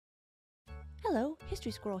Hello,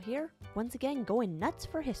 History Squirrel here, once again going nuts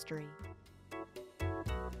for history.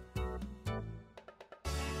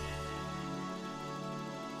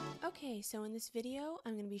 Okay, so in this video,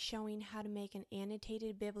 I'm going to be showing how to make an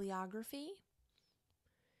annotated bibliography.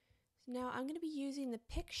 So now I'm going to be using the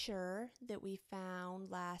picture that we found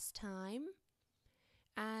last time.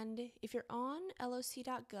 And if you're on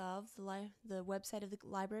loc.gov, the website of the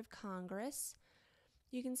Library of Congress,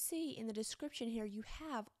 you can see in the description here you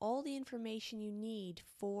have all the information you need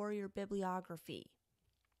for your bibliography.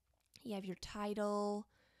 You have your title,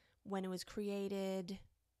 when it was created,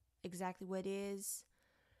 exactly what it is.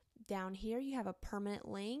 Down here you have a permanent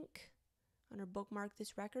link. Under bookmark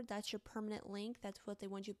this record, that's your permanent link. That's what they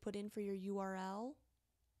want you to put in for your URL.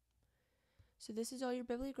 So this is all your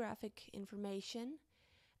bibliographic information.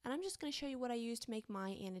 And I'm just going to show you what I use to make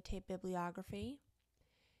my annotated bibliography.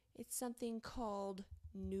 It's something called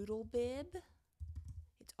Noodlebib.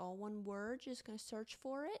 It's all one word. Just going to search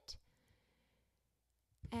for it.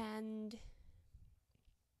 And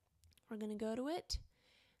we're going to go to it.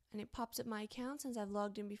 And it pops up my account since I've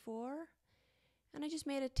logged in before. And I just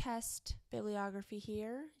made a test bibliography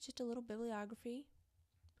here. It's just a little bibliography.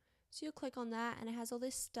 So you'll click on that and it has all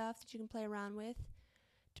this stuff that you can play around with.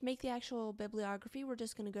 To make the actual bibliography, we're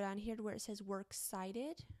just going to go down here to where it says Works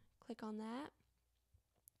Cited. Click on that.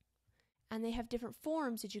 And they have different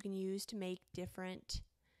forms that you can use to make different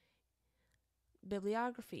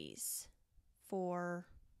bibliographies for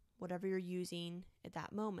whatever you're using at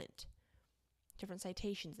that moment. Different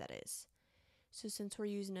citations, that is. So since we're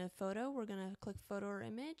using a photo, we're going to click Photo or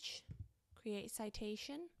Image, Create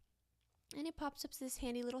Citation, and it pops up this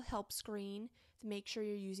handy little help screen to make sure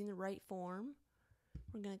you're using the right form.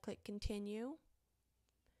 We're going to click Continue,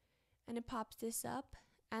 and it pops this up,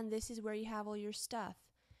 and this is where you have all your stuff.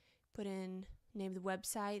 Put in name of the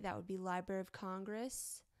website, that would be Library of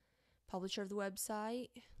Congress. Publisher of the website,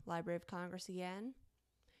 Library of Congress again.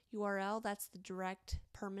 URL, that's the direct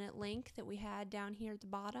permanent link that we had down here at the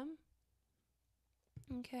bottom.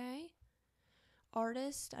 Okay.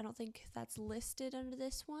 Artist, I don't think that's listed under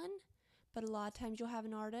this one, but a lot of times you'll have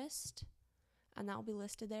an artist, and that will be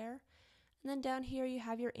listed there. And then down here you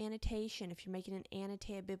have your annotation if you're making an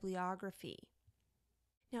annotated bibliography.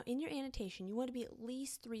 Now in your annotation, you want to be at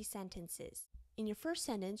least 3 sentences. In your first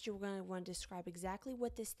sentence, you're going to want to describe exactly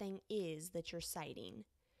what this thing is that you're citing.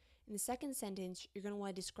 In the second sentence, you're going to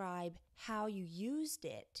want to describe how you used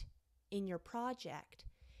it in your project.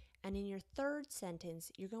 And in your third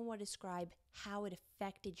sentence, you're going to want to describe how it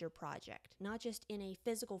affected your project, not just in a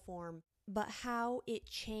physical form, but how it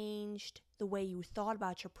changed the way you thought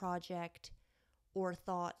about your project or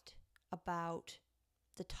thought about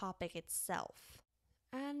the topic itself.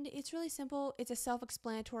 And it's really simple. It's a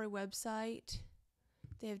self-explanatory website.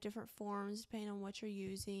 They have different forms depending on what you're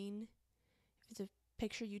using. If it's a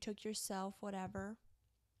picture you took yourself, whatever.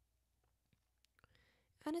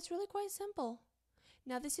 And it's really quite simple.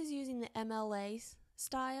 Now this is using the MLA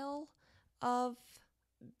style of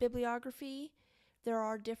bibliography. There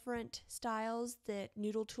are different styles that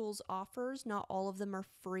Noodle Tools offers. Not all of them are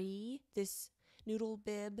free. This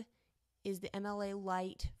Noodlebib is the MLA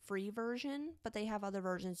Lite free version, but they have other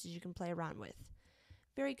versions that you can play around with.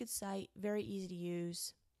 Very good site, very easy to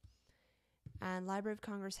use. And Library of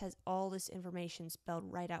Congress has all this information spelled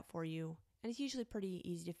right out for you. And it's usually pretty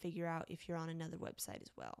easy to figure out if you're on another website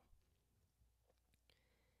as well.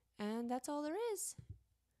 And that's all there is.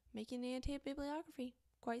 Making an annotated bibliography.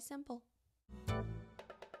 Quite simple.